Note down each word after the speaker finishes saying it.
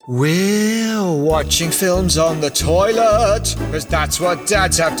We're watching films on the toilet, because that's what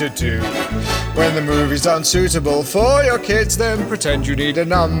dads have to do. When the movie's unsuitable for your kids, then pretend you need a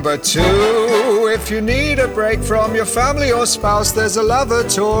number two. If you need a break from your family or spouse, there's a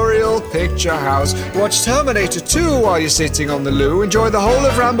lavatorial picture house. Watch Terminator 2 while you're sitting on the loo. Enjoy the whole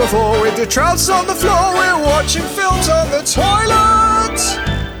of Rambo 4 with your trousers on the floor. We're watching films on the toilet.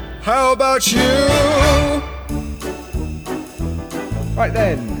 How about you? Right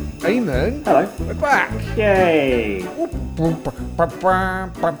then, Eamon. Hello. We're back. Yay!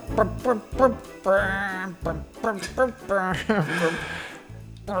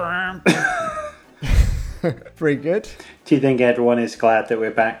 Pretty good. Do you think everyone is glad that we're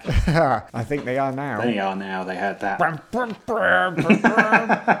back? I think they are now. They are now, they heard that.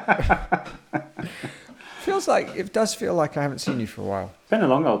 It does feel like I haven't seen you for a while. It's been a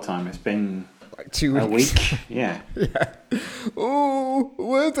long old time. It's been Like 2 weeks. a week. Yeah. Yeah. Oh,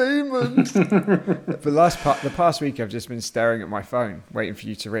 where's Eamon? The past week I've just been staring at my phone, waiting for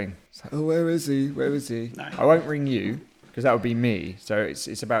you to ring. It's like, oh, where is he? Where is he? No. I won't ring you, because that would be me. So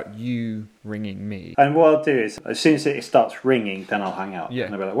it's about you ringing me. And what I'll do is, as soon as it starts ringing, then I'll hang up. Yeah.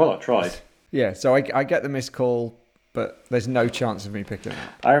 And I'll be like, well, I tried. Yeah, so I get the missed call, but there's no chance of me picking it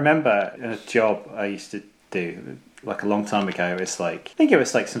up. I remember in a job I used to do, like a long time ago, I think it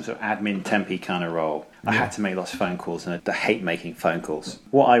was like some sort of admin tempy kind of role. I had to make lots of phone calls, and I hate making phone calls.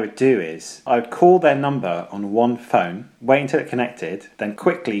 What I would do is I would call their number on one phone, wait until it connected, then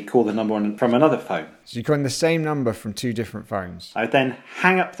quickly call the number from another phone. So you're calling the same number from two different phones. I would then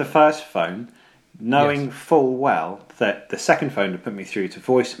hang up the first phone, knowing full well that the second phone would put me through to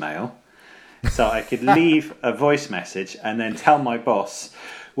voicemail, so I could leave a voice message and then tell my boss,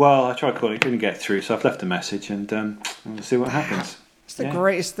 well, I tried calling, couldn't get through, so I've left a message, and we'll see what happens. It's the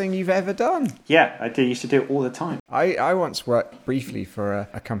greatest thing you've ever done. Yeah, I used to do it all the time. I once worked briefly for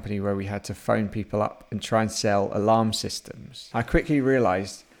a company where we had to phone people up and try and sell alarm systems. I quickly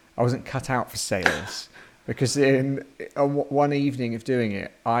realised I wasn't cut out for sales, because in one evening of doing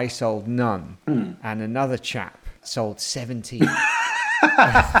it, I sold none, and another chap sold 17.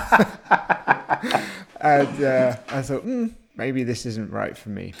 And I thought, maybe this isn't right for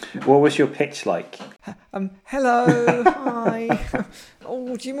me. What was your pitch like? Hello, hi.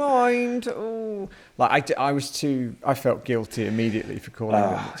 Oh, do you mind? Oh, like I felt guilty immediately for calling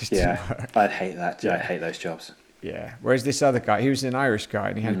them. It just didn't work. I'd hate that. I'd hate those jobs. Yeah. Whereas this other guy, he was an Irish guy,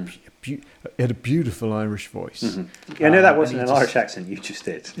 and he had a beautiful Irish voice. Mm-hmm. I know that wasn't an Irish accent. You just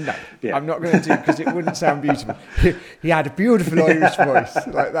did. No, Yeah. I'm not going to do, because it wouldn't sound beautiful. He had a beautiful Irish voice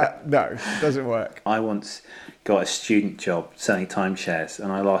like that. No, it doesn't work. I once got a student job selling timeshares,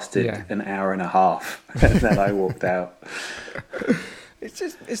 and I lasted an hour and a half, and then I walked out.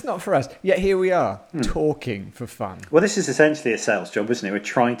 It's not for us. Yet here we are, talking for fun. Well, this is essentially a sales job, isn't it? We're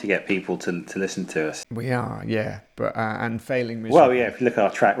trying to get people to listen to us. We are, yeah, but and failing miserably. Well, yeah, if you look at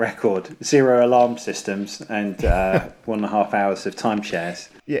our track record, 0 alarm systems and 1.5 hours of timeshares.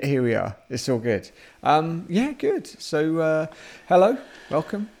 Yeah, here we are. It's all good. Yeah, good. So, hello,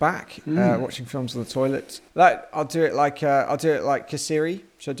 welcome back. Watching films on the toilet. I'll do it like a Siri.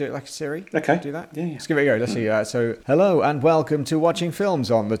 Should I do it like a Siri? Okay. Do that? Yeah. Let's give it a go. Let's see. So, hello and welcome to Watching Films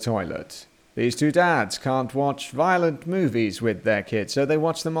on the Toilet. These two dads can't watch violent movies with their kids, so they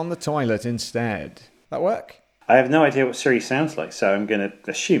watch them on the toilet instead. That work? I have no idea what Siri sounds like, so I'm going to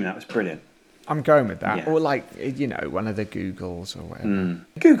assume that was brilliant. I'm going with that. Yeah. Or like, one of the Googles or whatever.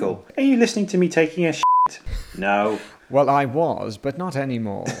 Google, are you listening to me taking a shit? No. Well, I was, but not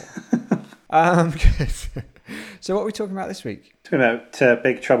anymore. Good. So what are we talking about this week? Talking about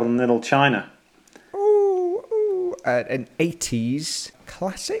Big Trouble in Little China. Ooh, an 80s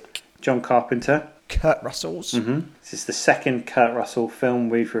classic. John Carpenter. Kurt Russell's. Mm-hmm. This is the second Kurt Russell film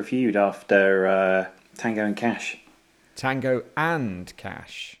we've reviewed after Tango and Cash. Tango and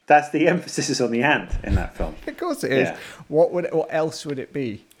Cash. That's the emphasis is on the "and" in that film. Of course it is. Yeah. What else would it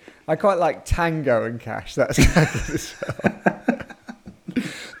be? I quite like Tango and Cash. That's kind of the film.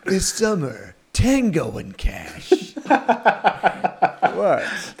 This summer, Tango and Cash. It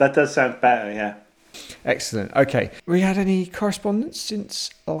works. That does sound better, yeah. Excellent. Okay. We had any correspondence since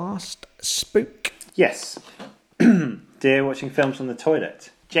last spook? Yes. Dear Watching Films on the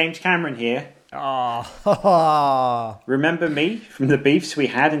Toilet. James Cameron here. Ah. Remember me from the beefs we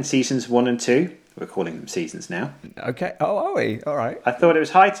had in seasons 1 and 2? We're calling them seasons now. Okay. Oh, are we? All right. I thought it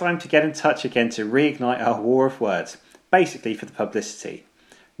was high time to get in touch again to reignite our war of words. Basically for the publicity.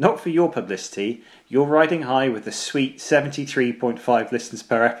 Not for your publicity, you're riding high with a sweet 73.5 listens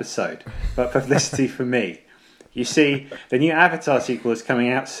per episode, but publicity for me. You see, the new Avatar sequel is coming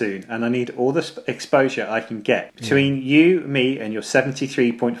out soon, and I need all the exposure I can get. Between you, me, and your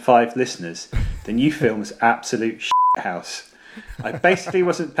 73.5 listeners, the new film is absolute shithouse. I basically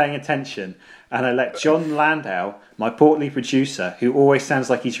wasn't paying attention, and I let John Landau, my portly producer, who always sounds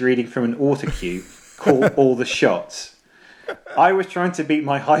like he's reading from an autocue, call all the shots. I was trying to beat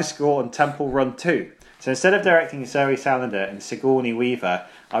my high score on Temple Run 2. So instead of directing Zoe Salinger and Sigourney Weaver,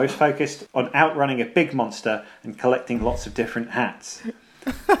 I was focused on outrunning a big monster and collecting lots of different hats.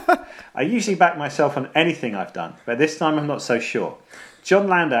 I usually back myself on anything I've done, but this time I'm not so sure. John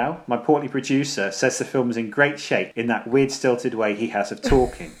Landau, my portly producer, says the film is in great shape in that weird stilted way he has of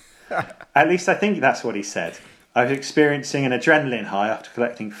talking. At least I think that's what he said. I was experiencing an adrenaline high after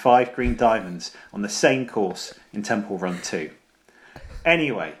collecting 5 green diamonds on the same course in Temple Run 2.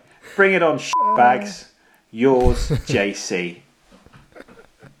 Anyway, bring it on, bags. Yours, JC.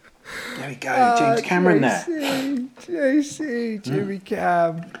 There we go, James Cameron JC, Jimmy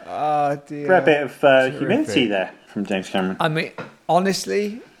Cam. Oh, dear. For a bit of humility there from James Cameron. I mean,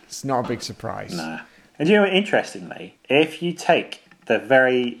 honestly, it's not a big surprise. Nah. And you know what, interestingly, if you take the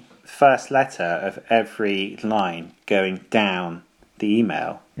very first letter of every line going down the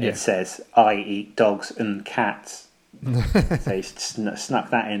email, it says, I eat dogs and cats. So he snuck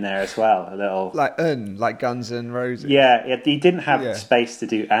that in there as well, a little like Guns N' Roses. Yeah, he didn't have space to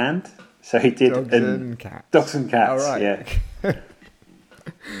do so he did dogs and cats. Dogs and cats. All right. Yeah.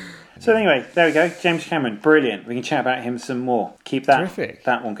 So anyway, there we go. James Cameron, brilliant. We can chat about him some more. Keep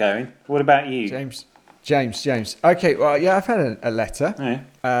that one going. What about you, James? Okay, well, yeah, I've had a letter.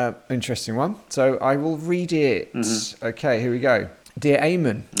 Yeah. Interesting one. So I will read it. Mm-hmm. Okay, here we go. Dear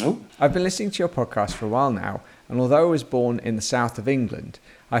Eamon, I've been listening to your podcast for a while now. And although I was born in the south of England,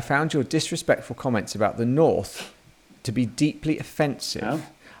 I found your disrespectful comments about the north to be deeply offensive. Oh.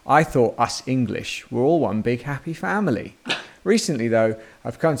 I thought us English were all one big happy family. Recently, though,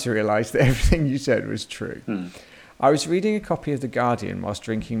 I've come to realise that everything you said was true. I was reading a copy of The Guardian whilst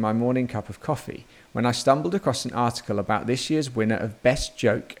drinking my morning cup of coffee when I stumbled across an article about this year's winner of Best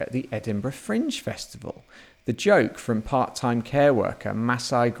Joke at the Edinburgh Fringe Festival. The joke from part-time care worker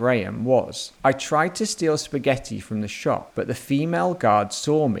Masai Graham was, I tried to steal spaghetti from the shop, but the female guard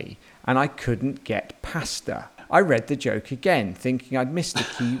saw me and I couldn't get pasta. I read the joke again, thinking I'd missed a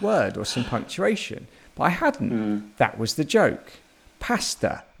key word or some punctuation, but I hadn't. That was the joke.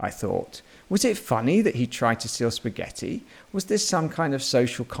 Pasta, I thought. Was it funny that he tried to steal spaghetti? Was this some kind of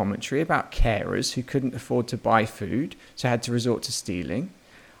social commentary about carers who couldn't afford to buy food, so had to resort to stealing?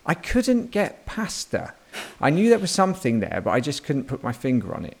 I couldn't get pasta. I knew there was something there, but I just couldn't put my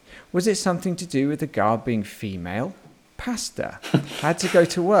finger on it. Was it something to do with the guard being female? Pasta. I had to go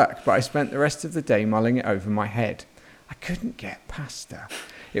to work, but I spent the rest of the day mulling it over my head. I couldn't get pasta.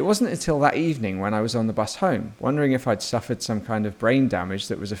 It wasn't until that evening when I was on the bus home, wondering if I'd suffered some kind of brain damage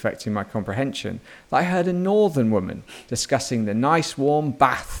that was affecting my comprehension, that I heard a northern woman discussing the nice warm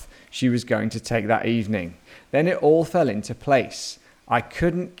bath she was going to take that evening. Then it all fell into place. I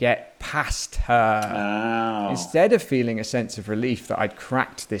couldn't get past her. Oh. Instead of feeling a sense of relief that I'd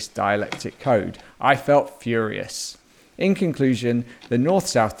cracked this dialectic code, I felt furious. In conclusion, the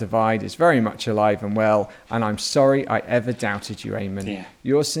North-South divide is very much alive and well, and I'm sorry I ever doubted you, Eamon. Yeah.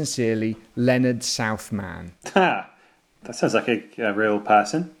 Yours sincerely, Leonard Southman. That sounds like a real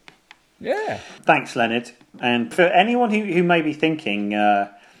person. Yeah. Thanks, Leonard. And for anyone who may be thinking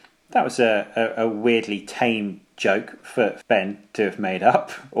that was a weirdly tame joke for Ben to have made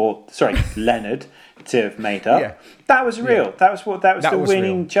up, Leonard to have made up. Yeah. That was real. Yeah. That was the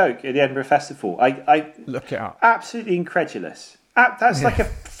winning real joke at the Edinburgh Festival. I look it up. Absolutely incredulous. That's like a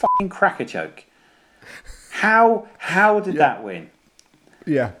fucking cracker joke. How did that win?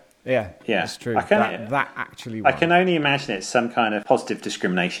 Yeah. That's true. That actually won. I can only imagine it's some kind of positive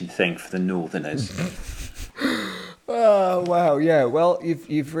discrimination thing for the Northerners. Oh, wow, yeah. Well,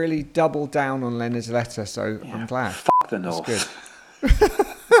 you've really doubled down on Leonard's letter, so yeah, I'm glad. Fuck the North. That's good.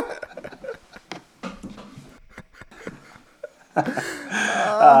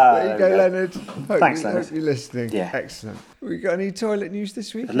 There you go, Leonard. Thanks, Leonard. Hope you're listening. Yeah. Excellent. We got any toilet news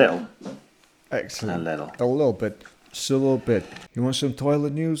this week? A little. Excellent. A little. A little bit. Just a little bit. You want some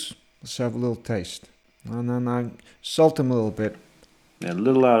toilet news? Let's have a little taste. No. Salt them a little bit. Yeah, a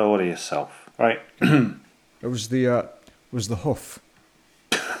little out of order yourself. Right. It was the hoof.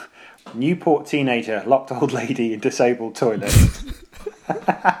 Newport teenager locked old lady in disabled toilet.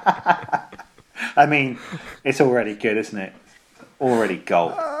 I mean, it's already good, isn't it? Already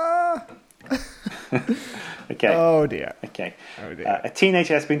gold. Okay. Oh dear. Okay. Oh dear. A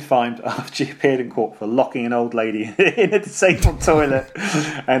teenager has been fined after she appeared in court for locking an old lady in a disabled toilet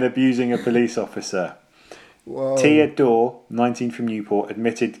and abusing a police officer. Whoa. Tia Dorr, 19 from Newport,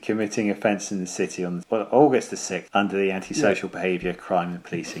 admitted committing offence in the city on August the 6th under the Antisocial Behaviour, Crime and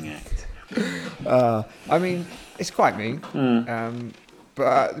Policing Act. I mean, it's quite mean,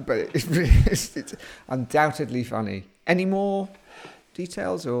 but it's undoubtedly funny. Any more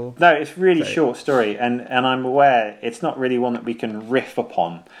details or? No, it's really short story, and I'm aware it's not really one that we can riff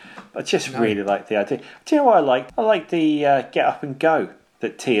upon. I just really like the idea. Do you know what I like? I like the get up and go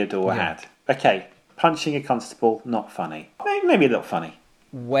that Tia Dorr had. Okay, punching a constable, not funny. Maybe a little funny.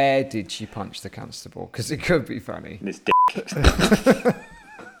 Where did she punch the constable? Because it could be funny. In his dick.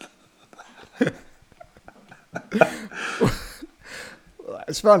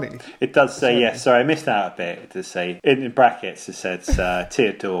 It's funny. It does say, yes, sorry, I missed out a bit. It does say, in brackets, it says,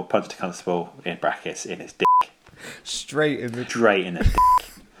 Tia Dorr punched a constable, in brackets, in his dick. Straight in the dick.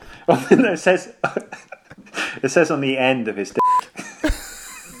 Well, no, it says on the end of his dick.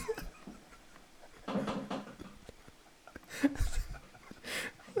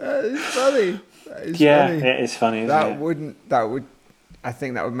 That is funny. Funny. It is funny, isn't it? I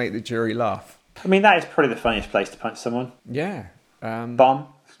think that would make the jury laugh. I mean, that is probably the funniest place to punch someone. Yeah. Bum.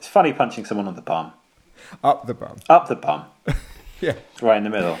 It's funny punching someone on the bum. Up the bum. Up the bum. Yeah. Right in the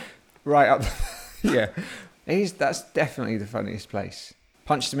middle. Right up. Yeah. That's definitely the funniest place.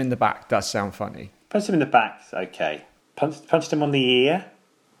 Punched him in the back does sound funny. Punched him in the back, okay. Punched him on the ear?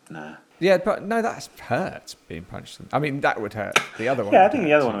 Nah. Yeah, but no, that hurts being punched. I mean, that would hurt. The other one. Yeah, I think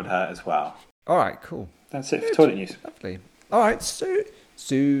the other one would hurt as well. All right, cool. That's it for toilet news. Lovely. All right, Sue.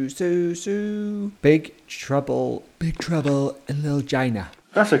 Big Trouble in Little China.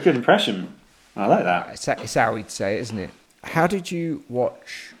 That's a good impression. I like that. It's how we'd say it, isn't it? How did you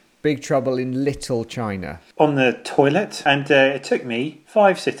watch Big Trouble in Little China? On the toilet, and it took me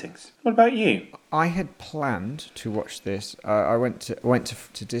 5 sittings. What about you? I had planned to watch this. I went to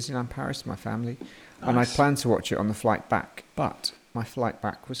Disneyland Paris with my family, and I planned to watch it on the flight back, but my flight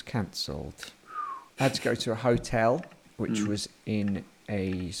back was cancelled. I had to go to a hotel, which was in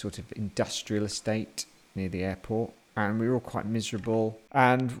a sort of industrial estate near the airport, and we were all quite miserable.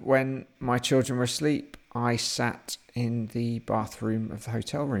 And when my children were asleep, I sat in the bathroom of the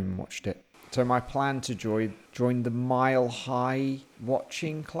hotel room and watched it. So my plan to join the Mile High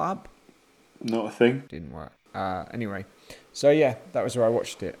watching club Not a thing. didn't work. Anyway, so yeah, that was where I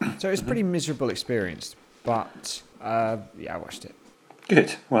watched it. So it was a pretty miserable experience, but I watched it.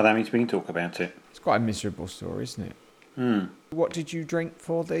 Good. Well, that means we can talk about it. It's quite a miserable story, isn't it? What did you drink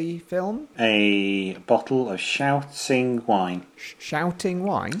for the film? A bottle of shouting wine. Shouting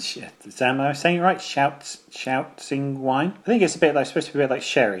wine? Am I saying it right? Shouting wine? I think it's supposed to be a bit like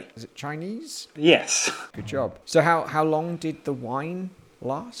sherry. Is it Chinese? Yes. Good job. So how long did the wine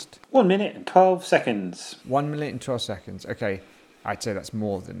last? 1 minute and 12 seconds. 1 minute and 12 seconds. Okay, I'd say that's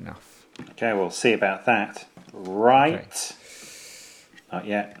more than enough. Okay, we'll see about that. Right. Okay. Not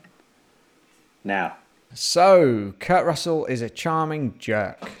yet. Now. So, Kurt Russell is a charming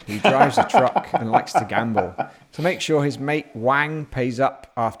jerk who drives a truck and likes to gamble. To make sure his mate Wang pays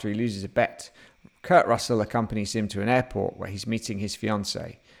up after he loses a bet, Kurt Russell accompanies him to an airport where he's meeting his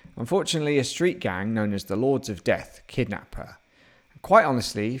fiancée. Unfortunately, a street gang known as the Lords of Death kidnap her. And quite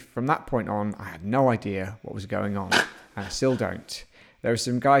honestly, from that point on, I had no idea what was going on, and I still don't. There were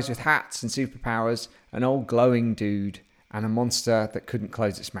some guys with hats and superpowers, an old glowing dude, and a monster that couldn't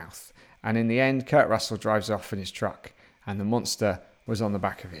close its mouth. And in the end, Kurt Russell drives off in his truck, and the monster was on the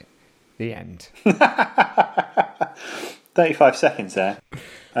back of it. The end. 35 seconds there.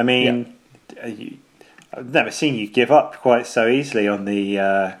 I mean, I've never seen you give up quite so easily on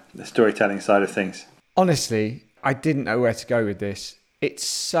the storytelling side of things. Honestly, I didn't know where to go with this. It's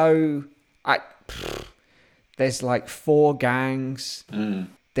so... There's like 4 gangs.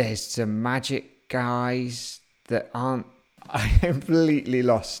 There's some magic guys that aren't... I completely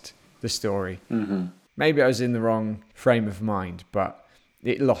lost the story. Maybe I was in the wrong frame of mind, but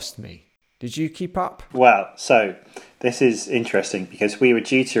it lost me. Did you keep up? Well, so this is interesting because we were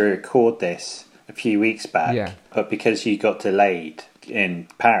due to record this a few weeks back, but because you got delayed in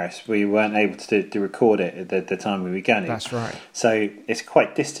Paris, we weren't able to record it at the time we were going. That's right. So it's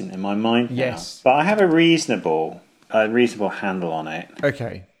quite distant in my mind now. Yes. But I have a reasonable handle on it.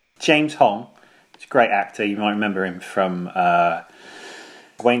 Okay. James Hong, he's a great actor. You might remember him from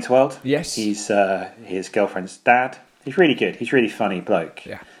Wayne's World. Yes. He's his girlfriend's dad. He's really good. He's a really funny bloke.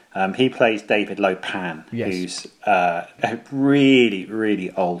 Yeah. He plays David Lopan, who's a really,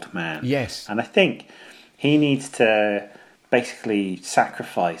 really old man. Yes. And I think he needs to basically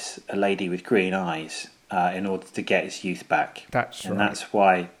sacrifice a lady with green eyes in order to get his youth back. That's right. And that's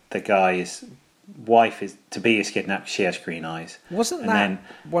why the guy's wife is to be his kidnapped. She has green eyes. Wasn't that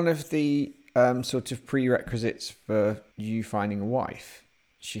one of the sort of prerequisites for you finding a wife?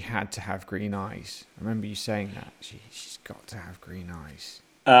 She had to have green eyes. I remember you saying that. She's got to have green eyes.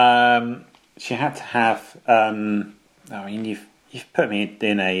 She had to have. I mean, you've put me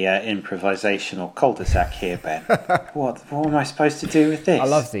in a improvisational cul-de-sac here, Ben. What am I supposed to do with this? I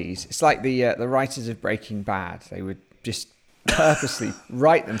love these. It's like the writers of Breaking Bad. They would just purposely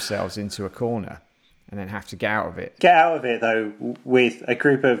write themselves into a corner and then have to get out of it. Get out of it, though, with a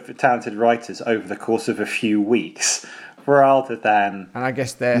group of talented writers over the course of a few weeks, rather than And I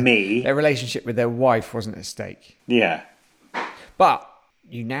guess their relationship with their wife wasn't at stake. Yeah. But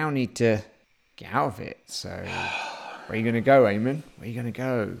you now need to get out of it. So where are you going to go, Eamon? Where are you going to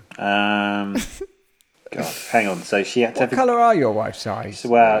go? God, hang on. So she had to What colour are your wife's eyes?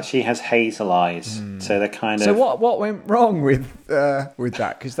 Well, she has hazel eyes, so they're kind of. So what went wrong with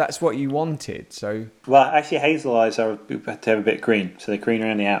that? Because that's what you wanted. So Well, actually, hazel eyes are have to have a bit of green, so they're green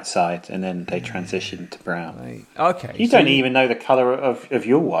around the outside, and then they transition to brown. okay, You don't even know the colour of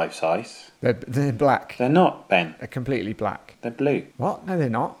your wife's eyes. They're black. They're not, Ben. They're completely black. They're blue. What? No, they're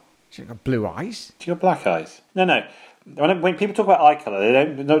not. She's got blue eyes. Do you got black eyes? No. When people talk about eye colour,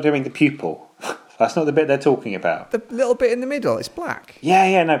 they're not doing the pupil. That's not the bit they're talking about. The little bit in the middle, it's black.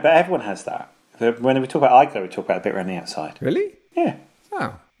 Yeah, no, but everyone has that. When we talk about eye colour, we talk about a bit around the outside. Really? Yeah.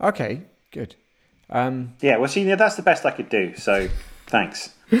 Oh, okay, good. Yeah, well, see, that's the best I could do, so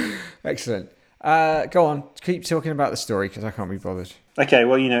thanks. Excellent. Go on, keep talking about the story because I can't be bothered. Okay,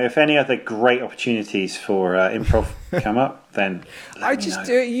 well, if any other great opportunities for improv come up, then I just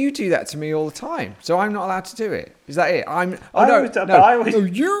do it. You do that to me all the time, so I'm not allowed to do it. Is that it? No,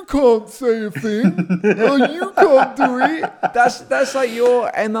 you can't say a thing. No, you can't do it. That's like your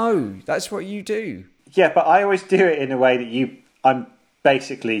MO. That's what you do. Yeah, but I always do it in a way that I'm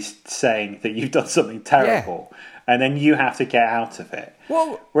basically saying that you've done something terrible, and then you have to get out of it.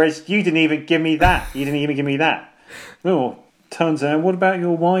 Well, whereas you didn't even give me that. Well, turns out, what about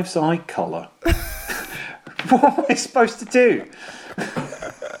your wife's eye colour? What am I supposed to do?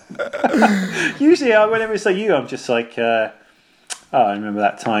 Usually, whenever it's like you, I'm just like, I remember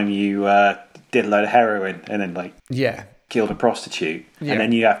that time you did a load of heroin and then killed a prostitute, and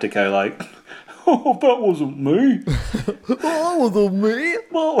then you have to go like, oh, that wasn't me. That wasn't me.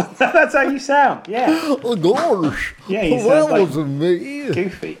 Well, that's how you sound. Yeah. Oh gosh. Yeah, you sound like wasn't me.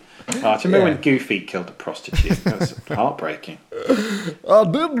 Goofy. Oh, do you remember when Goofy killed a prostitute? That was heartbreaking. I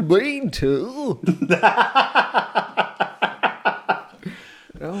didn't mean to.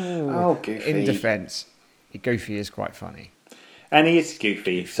 Oh, Goofy. In defence, Goofy is quite funny. And he is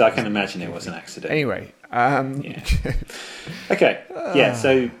goofy, so I can imagine it was an accident. Anyway. Yeah. Okay. Yeah,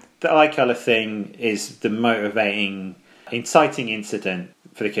 so the eye colour thing is the motivating, inciting incident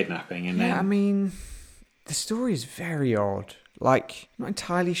for the kidnapping. And then... I mean, the story is very odd. Like, I'm not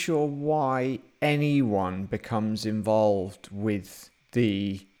entirely sure why anyone becomes involved with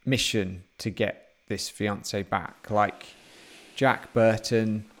the mission to get this fiancé back. Like, Jack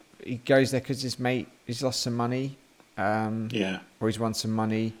Burton, he goes there because his mate, he's lost some money. Or he's won some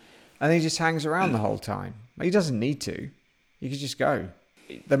money. And he just hangs around the whole time. Like, he doesn't need to. He could just go.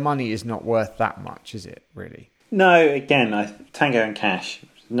 The money is not worth that much, is it, really? No, again, Tango and Cash,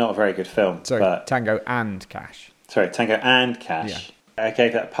 not a very good film. Sorry, Tango and Cash. Sorry, Tango and Cash. Yeah. I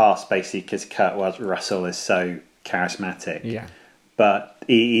gave that a pass basically because Kurt Russell is so charismatic. Yeah. But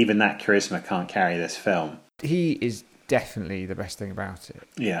even that charisma can't carry this film. He is definitely the best thing about it.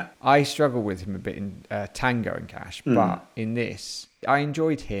 Yeah. I struggle with him a bit in Tango and Cash, but in this, I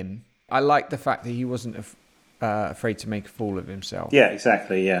enjoyed him. I liked the fact that he wasn't afraid to make a fool of himself. Yeah,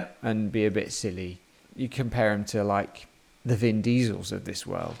 exactly, yeah. And be a bit silly. You compare him to, like, the Vin Diesels of this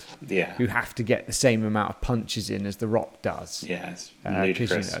world. Yeah. Who have to get the same amount of punches in as The Rock does. Yeah, it's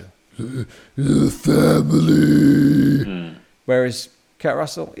ludicrous. The family. Whereas Kurt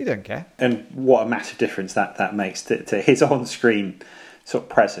Russell, he don't care. And what a massive difference that makes to his on-screen sort of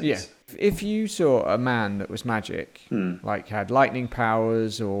presence. Yeah. If you saw a man that was magic, like had lightning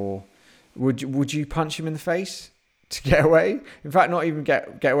powers, or would you punch him in the face to get away? In fact, not even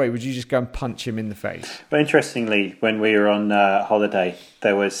get away. Would you just go and punch him in the face? But interestingly, when we were on holiday,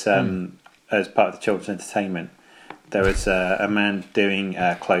 there was, as part of the children's entertainment, there was a man doing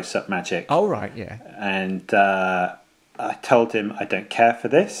close-up magic. Oh, right, yeah. And I told him, I don't care for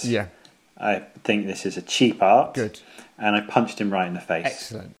this. Yeah. I think this is a cheap art. Good. And I punched him right in the face.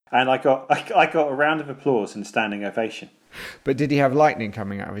 Excellent. And I got a round of applause and standing ovation. But did he have lightning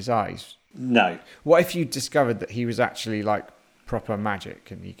coming out of his eyes? No. What if you discovered that he was actually like proper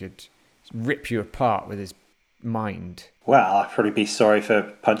magic and he could rip you apart with his mind? Well, I'd probably be sorry for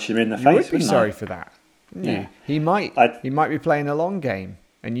punching him in the face. You would be sorry for that. Yeah. He might be playing a long game.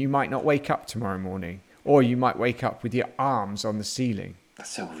 and you might not wake up tomorrow morning, or you might wake up with your arms on the ceiling.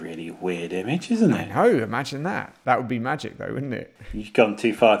 That's a really weird image, isn't it? No, imagine that. That would be magic, though, wouldn't it? You've gone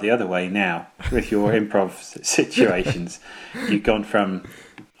too far the other way now with your improv situations. You've gone from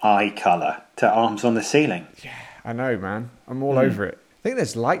eye colour to arms on the ceiling. Yeah, I know, man. I'm all over it. I think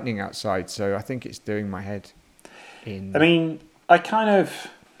there's lightning outside, so I think it's doing my head in. I mean, how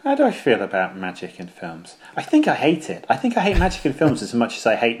do I feel about magic in films? I think I hate it. I think I hate magic in films as much as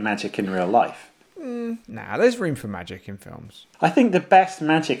I hate magic in real life. Nah, there's room for magic in films. I think the best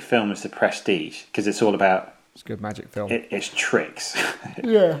magic film is The Prestige, because it's all about... It's a good magic film. It's tricks.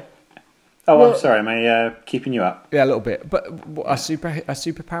 Yeah. I'm sorry, am I keeping you up? Yeah, a little bit. But are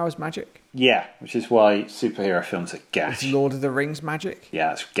superpowers magic? Yeah, which is why superhero films are gash. Is Lord of the Rings magic? Yeah,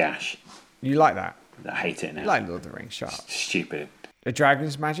 that's gash. You like that? I hate it now. You like Lord of the Rings, shut up. Stupid. A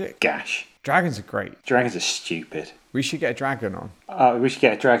dragon's magic? Gash. Dragons are great. Dragons are stupid. We should get a dragon on. We should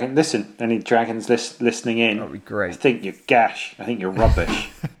get a dragon. Listen, any dragons listening in? That would be great. I think you're gash. I think you're rubbish.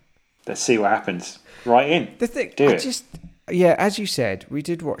 Let's see what happens. Right in. The thing, Do it. Yeah, as you said, we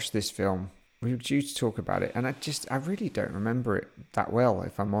did watch this film. We were due to talk about it, and I really don't remember it that well,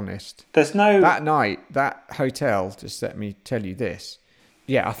 if I'm honest. There's no... That night, that hotel, just let me tell you this.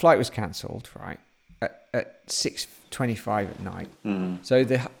 Yeah, our flight was cancelled, right, at 6:25 at night. So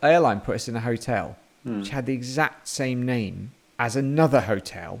the airline put us in a hotel which had the exact same name as another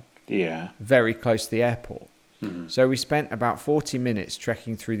hotel Yeah. very close to the airport. So we spent about 40 minutes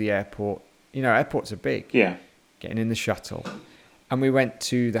trekking through the airport. You know, airports are big. Yeah. Getting in the shuttle. And we went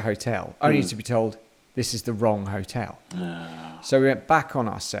to the hotel, only to be told this is the wrong hotel. So we went back on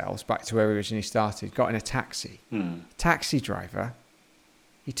ourselves, back to where we originally started, got in a taxi. Taxi driver,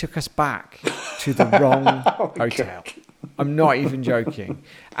 he took us back to the wrong hotel. I'm not even joking.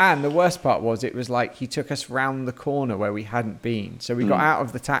 And the worst part was, it was like he took us round the corner where we hadn't been. So we got out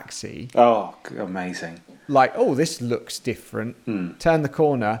of the taxi. Oh, amazing. Like, oh, this looks different. Turn the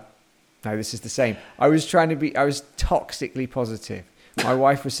corner. No, this is the same. I was toxically positive. My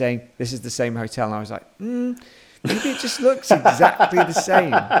wife was saying, this is the same hotel. And I was like, maybe it just looks exactly the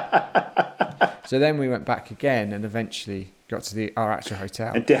same. So then we went back again and eventually got to our actual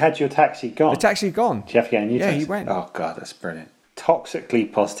hotel. And had your taxi gone? The taxi had gone. Did you have to get a new taxi? Yeah, he went. Oh, God, that's brilliant.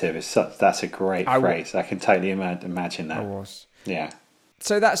 Toxically positive that's a great phrase. I can totally imagine that. I was. Yeah.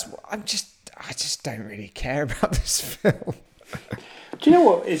 So I just don't really care about this film. Do you know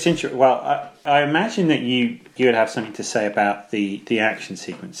what? It's interesting. Well, I imagine that you would have something to say about the action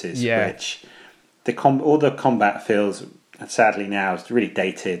sequences, which all the combat feels, sadly now, is really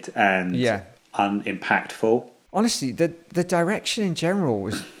dated and unimpactful. Honestly, the direction in general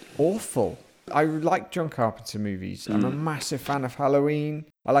was awful. I like John Carpenter movies. I'm a massive fan of Halloween.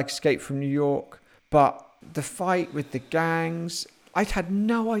 I like Escape from New York. But the fight with the gangs, I had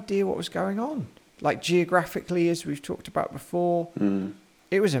no idea what was going on. Like geographically, as we've talked about before,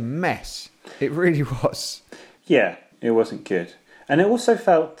 it was a mess. It really was. Yeah, it wasn't good. And it also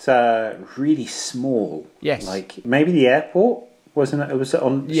felt really small. Yes. Like maybe the airport wasn't it? Was shot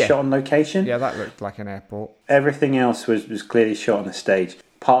on location? Yeah, that looked like an airport. Everything else was clearly shot on the stage.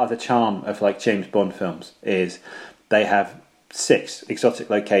 Part of the charm of like James Bond films is they have 6 exotic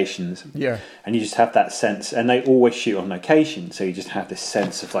locations. Yeah. And you just have that sense, and they always shoot on location, so you just have this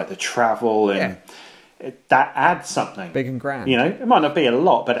sense of like the travel, and that adds something. Big and grand. You know, it might not be a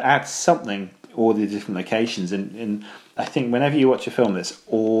lot, but it adds something, all the different locations. And I think whenever you watch a film that's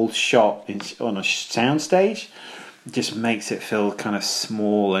all shot on a soundstage, it just makes it feel kind of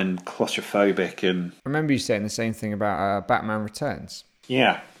small and claustrophobic. And I remember you saying the same thing about Batman Returns.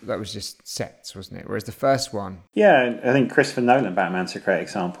 Yeah. That was just sets, wasn't it? Whereas the first one... Yeah, I think Christopher Nolan, Batman's a great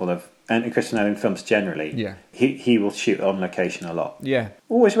example of... And Christopher Nolan films generally. Yeah. He will shoot on location a lot. Yeah.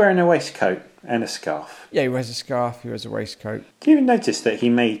 Always wearing a waistcoat and a scarf. Yeah, he wears a scarf, he wears a waistcoat. Do you even notice that he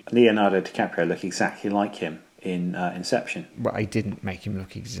made Leonardo DiCaprio look exactly like him in Inception? Well, he didn't make him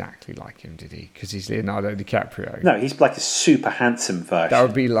look exactly like him, did he? Because he's Leonardo DiCaprio. No, he's like a super handsome version. That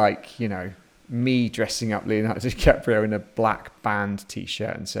would be like, you know... me dressing up Leonardo DiCaprio in a black band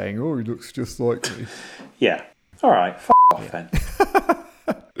t-shirt and saying, oh, he looks just like me. Yeah. All right. Off then.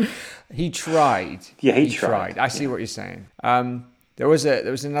 He tried. Yeah, he tried. I see what you're saying. There was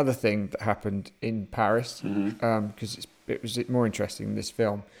another thing that happened in Paris because it was more interesting than this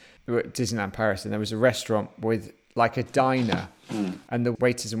film. We were at Disneyland Paris, and there was a restaurant with like a diner, and the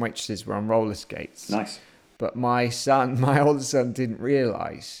waiters and waitresses were on roller skates. Nice. But my older son didn't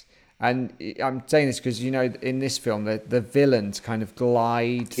realise. And I'm saying this because, you know, in this film, the villains kind of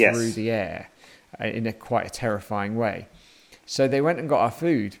glide through the air in quite a terrifying way. So they went and got our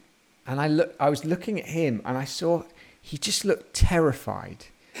food. And I was looking at him and I saw he just looked terrified.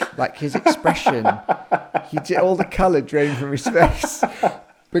 Like his expression, all the colour drained from his face.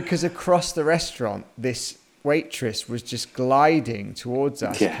 Because across the restaurant, this waitress was just gliding towards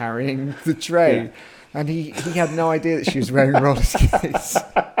us, carrying the tray. Yeah. And he had no idea that she was wearing roller skates.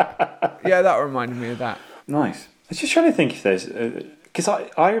 Yeah, that reminded me of that. Nice. I was just trying to think if there's... Because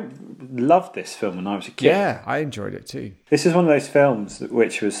I loved this film when I was a kid. Yeah, I enjoyed it too. This is one of those films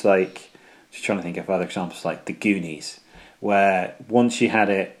which was like... Just trying to think of other examples, like The Goonies, where once you had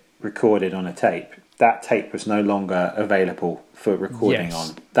it recorded on a tape, that tape was no longer available for recording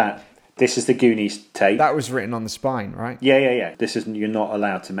on. This is the Goonies tape. That was written on the spine, right? Yeah. You're not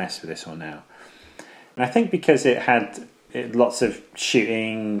allowed to mess with this one now. And I think because it had lots of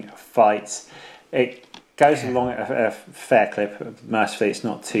shooting, fights, it goes along at a fair clip. Mercifully, it's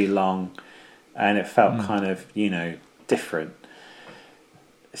not too long, and it felt kind of, different.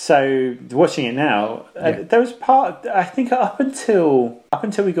 So watching it now, there was part. I think up until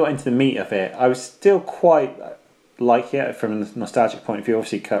we got into the meat of it, I was still quite like it from a nostalgic point of view.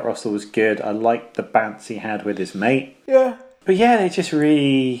 Obviously, Kurt Russell was good. I liked the bounce he had with his mate. Yeah, but they just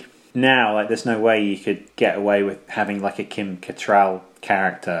really now there's no way you could get away with having like a Kim Cattrall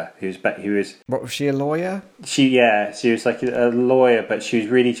character who was. What, was she a lawyer? She was like a lawyer, but she was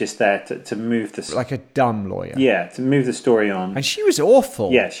really just there to move the like a dumb lawyer. Yeah, to move the story on. And she was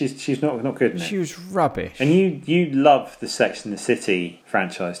awful. Yeah, she's not good in it. She was rubbish. And you love the Sex and the City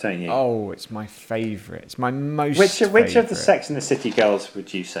franchise, don't you? Oh, it's my favourite. It's my most. Which of the Sex and the City girls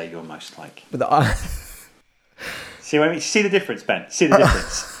would you say you're most like? See the difference, Ben. See the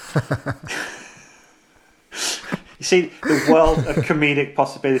difference. You see the world of comedic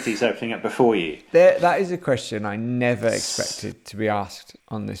possibilities opening up before you. That is a question I never expected to be asked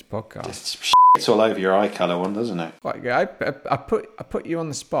on this podcast. Just shits all over your eye colour one, doesn't it? Quite good. I put you on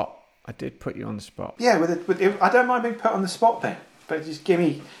the spot. I did put you on the spot. Yeah, I don't mind being put on the spot, Ben. But just give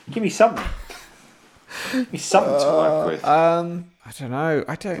me something. Give me something to work with. I don't know.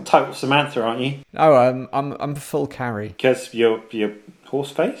 I don't. Total Samantha, aren't you? No, I'm full carry. Because you're horse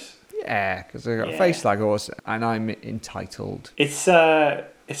face. Yeah, because I've got a face like a horse, and I'm entitled. It's so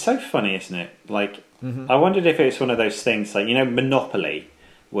funny, isn't it? Like, I wondered if it was one of those things, like, Monopoly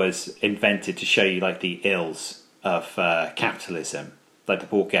was invented to show you, like, the ills of capitalism, like the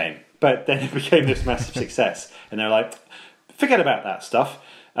board game. But then it became this massive success, and they're like, forget about that stuff.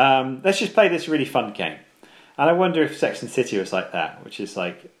 Let's just play this really fun game. And I wonder if Sex and the City was like that, which is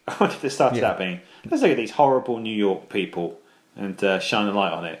like, I wonder if it started out being, let's look at these horrible New York people and shine a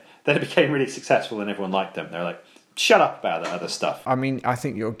light on it. Then it became really successful and everyone liked them. They're like, shut up about that other stuff. I mean, I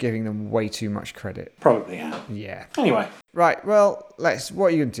think you're giving them way too much credit. Probably am. Yeah. Anyway. Right, well, what are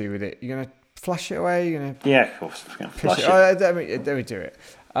you going to do with it? You're going to flush it away? You're gonna Yeah, of course. I'm going to flush it. Let me do it.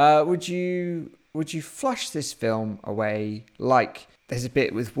 Would you flush this film away like there's a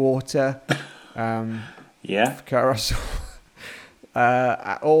bit with water? Yeah. Kurt Russell.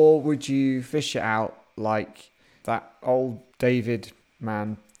 Or would you fish it out like that old David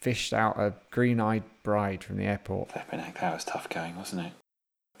man fished out a green-eyed bride from the airport? Flipping heck, that was tough going, wasn't it?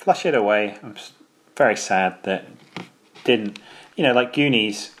 Flush it away. I'm very sad that didn't... like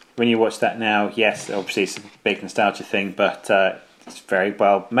Goonies, when you watch that now, yes, obviously it's a big nostalgia thing, but it's very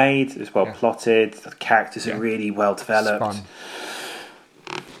well made, it's well plotted, the characters are really well developed. It's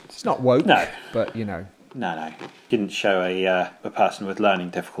fun. It's not woke, but, No. Didn't show a person with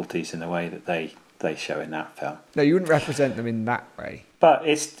learning difficulties in the way that they show in that film. No, you wouldn't represent them in that way. But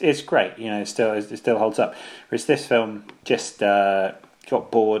it's great, it still holds up. Whereas this film just got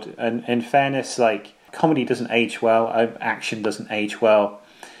bored. And in fairness, like, comedy doesn't age well, action doesn't age well.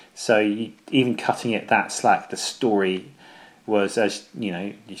 So even cutting it that slack, the story was, as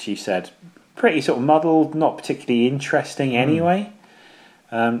she said, pretty sort of muddled, not particularly interesting anyway.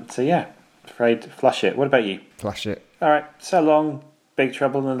 So yeah. Afraid to flush it. What about you? Flush it. All right. So long, Big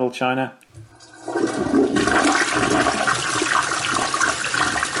Trouble in Little China.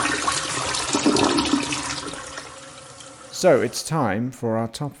 So it's time for our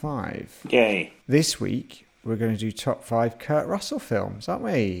top 5. Yay. This week, we're going to do top 5 Kurt Russell films, aren't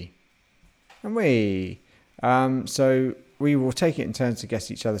we? So we will take it in turns to guess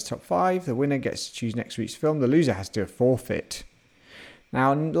each other's top 5. The winner gets to choose next week's film. The loser has to do a forfeit.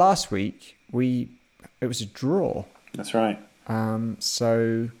 Now, last week, it was a draw. That's right.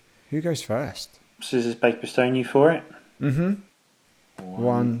 So, who goes first? Scissors, paper, stone, you for it? Mm-hmm.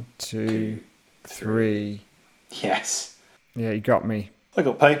 1, 2, 3. Yes. Yeah, you got me. I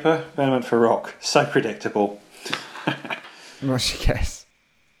got paper, Ben went for rock. So predictable. What's your guess?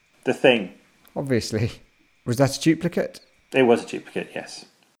 The Thing. Obviously. Was that a duplicate? It was a duplicate, yes.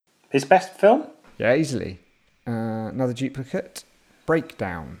 His best film? Yeah, easily. Another duplicate.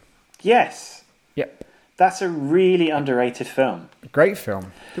 Breakdown. Yes, Yep. that's a really underrated film. Great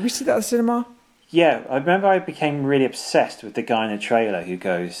film. Did we see that at the cinema? Yeah, I remember I became really obsessed with the guy in the trailer who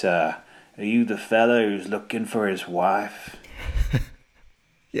goes, "Are you the fella who's looking for his wife?"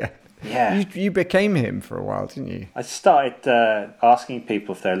 Yeah. Yeah. You became him for a while, didn't you? I started asking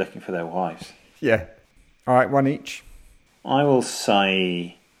people if they're looking for their wives. Yeah. All right, one each. I will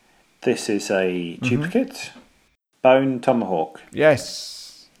say this is a duplicate. Bone Tomahawk.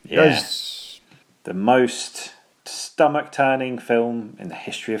 Yes. Yeah. Yes. The most stomach-turning film in the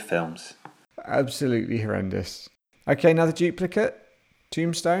history of films. Absolutely horrendous. Okay, another duplicate.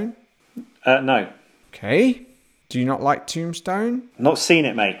 Tombstone. No. Okay. Do you not like Tombstone? Not seen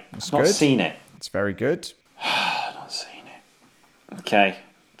it, mate. That's Not good. seen it. It's very good. Not seen it. Okay.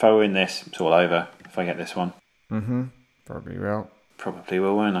 If I win this, it's all over. If I get this one. Probably will. Probably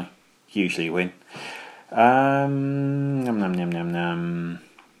will, won't I? Usually win. Nom, nom, nom, nom, nom.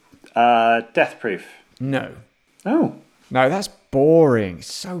 Death Proof. No. Oh. No, that's boring.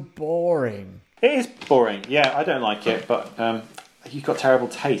 It's so boring. It is boring. Yeah, I don't like it, but you've got terrible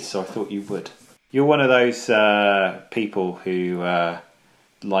taste, so I thought you would. You're one of those people who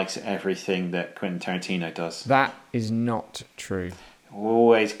likes everything that Quentin Tarantino does. That is not true.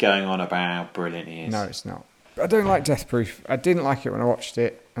 Always going on about how brilliant he is. No, it's not. I don't like Death Proof. I didn't like it when I watched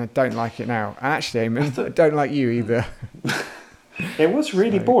it, and I don't like it now. And actually, Eamon, I don't like you either. It was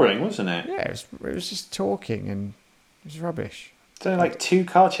really boring, wasn't it? Yeah, it was just talking, and it was rubbish. There's only like 2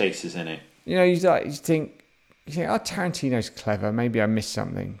 car chases in it. You know, you think, oh, Tarantino's clever. Maybe I missed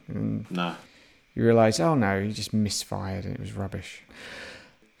something. And No. you realise, oh no, he just misfired, and it was rubbish.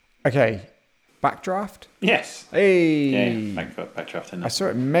 Okay, Backdraft. Yes. Hey. Yeah, Backdraft in I that. saw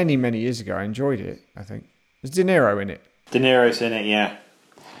it many, many years ago. I enjoyed it, I think. There's De Niro in it. De Niro's in it, yeah.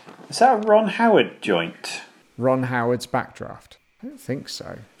 Is that a Ron Howard joint? Ron Howard's Backdraft. I don't think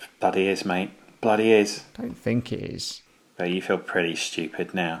so. Bloody is, mate. Bloody is. I don't think it is. But you feel pretty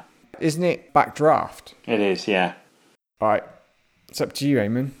stupid now. Isn't it Backdraft? It is, yeah. All right. It's up to you,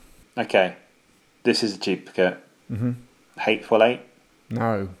 Eamon. Okay. This is a duplicate. Hateful Eight.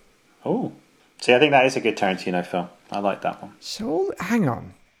 No. Oh. See, I think that is a good Tarantino film. I like that one. So, hang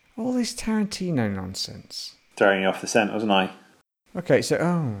on. All this Tarantino nonsense. Throwing you off the scent, wasn't I? Okay,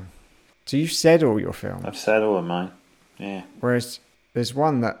 so you've said all your films. I've said all of mine. Yeah. Whereas there's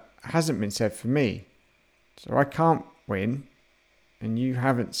one that hasn't been said for me. So I can't win, and you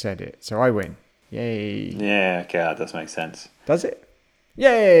haven't said it, so I win. Yay. Yeah, okay, that does make sense. Does it?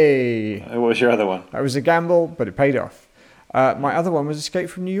 Yay! What was your other one? That was a gamble, but it paid off. My other one was Escape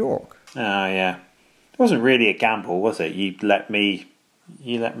from New York. Oh, yeah. It wasn't really a gamble, was it? You let me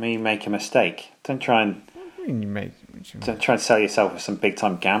make a mistake. Don't try and sell yourself as some big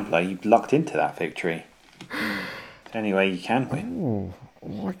time gambler. You lucked into that victory. Anyway, you can win.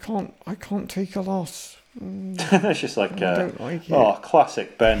 Oh, I can't take a loss. It's just like, I don't like it.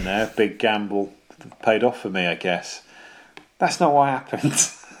 Classic Ben there. Big gamble paid off for me, I guess. That's not what happened.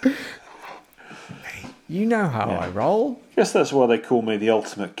 You know how I roll. Guess that's why they call me the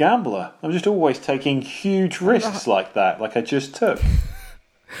ultimate gambler. I'm just always taking huge risks like that, like I just took.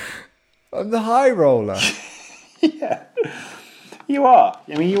 I'm the high roller. Yeah, you are.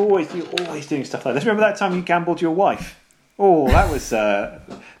 I mean, you're always doing stuff like this. Remember that time you gambled your wife? Oh, that was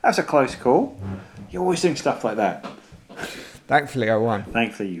a close call. You're always doing stuff like that. Thankfully, I won.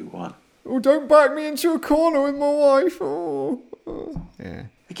 Thankfully, you won. Oh, don't back me into a corner with my wife. Oh. Yeah.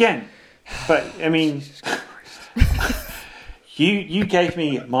 Again, but I mean, you gave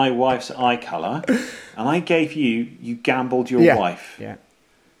me my wife's eye colour, and I gave you gambled your wife. Yeah.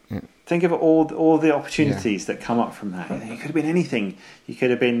 Think of all the opportunities that come up from that. You could have been anything. You could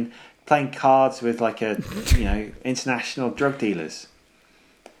have been playing cards with international drug dealers.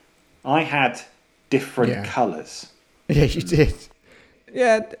 I had different colours. Yeah, you did.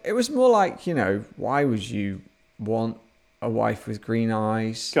 Yeah, it was more like, why would you want a wife with green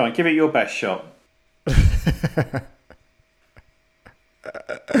eyes? Go on, give it your best shot.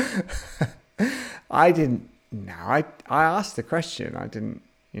 I didn't. No, I asked the question. I didn't,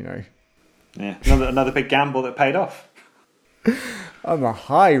 Yeah, another big gamble that paid off. I'm a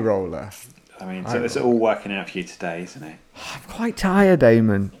high roller. I mean, so it's all working out for you today, isn't it? I'm quite tired,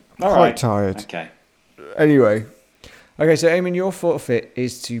 Eamon. Quite tired. Okay. Anyway. Okay, so Eamon, your forfeit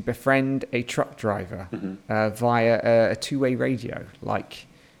is to befriend a truck driver via a two-way radio, like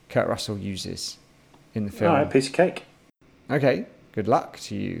Kurt Russell uses in the film. All right, piece of cake. Okay, good luck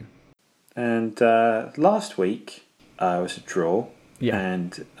to you. And last week was a draw. Yeah.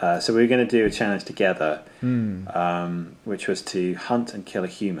 And so we were going to do a challenge together, which was to hunt and kill a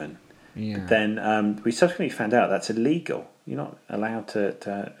human. Yeah. Then we subsequently found out that's illegal. You're not allowed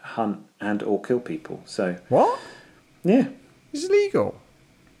to hunt and or kill people. So What? yeah, It's illegal.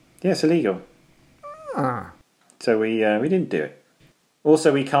 yeah, it's illegal. Ah. So we didn't do it.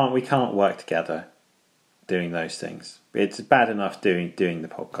 Also, we can't work together doing those things. It's bad enough doing the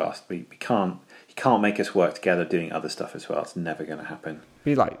podcast. We can't. You can't make us work together doing other stuff as well. It's never going to happen.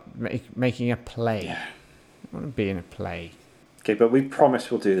 Be like making a play. Yeah. I want to be in a play. Okay, but we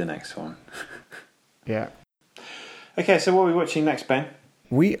promise we'll do the next one. Yeah. Okay, so what are we watching next, Ben?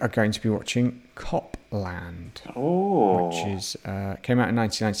 We are going to be watching Copland, Oh, which is came out in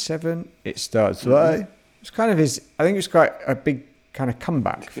 1997. It stars Sly. It's kind of his. I think it was quite a big kind of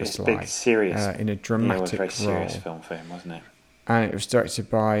comeback for it's a Sly. big serious. In a Yeah, it was a dramatic very serious role. film for him, wasn't it? And it was directed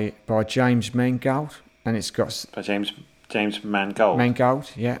by James Mangold, and it's got By James Mangold.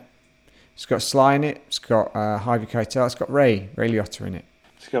 Mangold, yeah. It's got Sly in it. It's got Harvey Keitel. It's got Ray Liotta in it.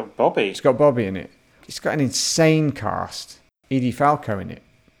 It's got Bobby. It's got Bobby in it. It's got an insane cast. Edie Falco in it.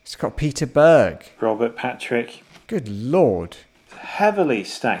 It's got Peter Berg. Robert Patrick. Good lord. Heavily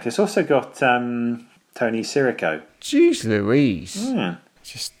stacked. It's also got Tony Sirico. Jeez Louise. Yeah.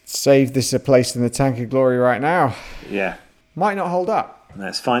 Just save this a place in the tank of glory right now. Yeah. Might not hold up.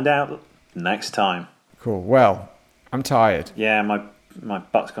 Let's find out next time. Cool. Well, I'm tired. Yeah, my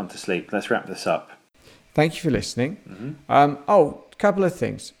butt's gone to sleep. Let's wrap this up. Thank you for listening. A couple of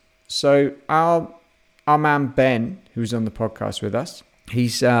things. So our man Ben, who's on the podcast with us,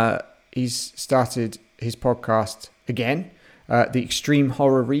 he's started his podcast again, the Extreme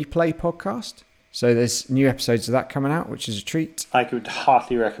Horror Replay podcast. So there's new episodes of that coming out, which is a treat. I could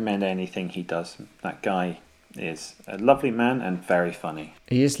heartily recommend anything he does. That guy is a lovely man and very funny.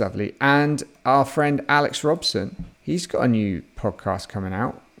 He is lovely. And our friend Alex Robson, he's got a new podcast coming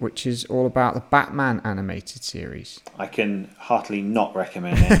out, which is all about the Batman animated series. I can heartily not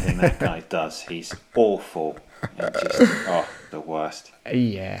recommend anything that guy does. He's awful. And just, the worst.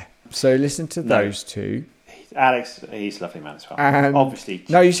 Yeah. So listen to those two. Alex, he's a lovely man as well. And Obviously.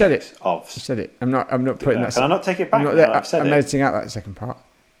 no, you said it. Ovs. You said it. I'm not putting that. Can I not take it back? I'm, not now there. that I've said I'm it. editing out that second part.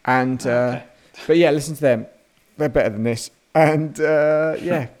 And Okay. but yeah, listen to them. They're better than this. And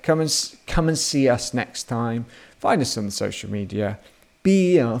yeah, come and see us next time. Find us on the social media.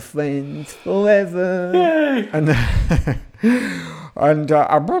 Be our friends forever. Yay! And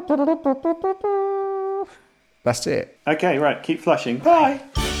that's it. Okay, right. Keep flushing. Bye.